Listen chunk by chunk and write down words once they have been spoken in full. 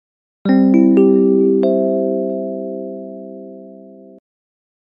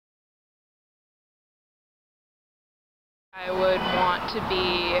to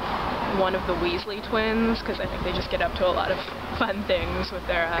be one of the Weasley twins, because I think they just get up to a lot of fun things with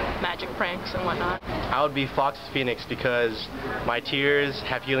their magic pranks and whatnot. I would be Fox Phoenix because my tears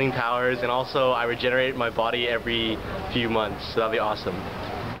have healing powers, and also I regenerate my body every few months, so that'd be awesome.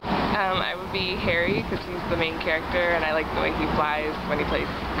 I would be Harry because he's the main character and I like the way he flies when he plays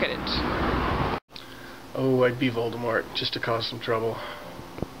Quidditch. Oh, I'd be Voldemort just to cause some trouble.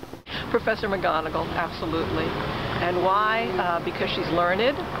 Professor McGonagall, absolutely. And why? Because she's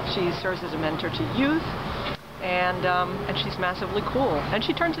learned, she serves as a mentor to youth, and she's massively cool. And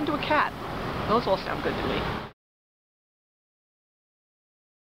she turns into a cat. Those all sound good to me.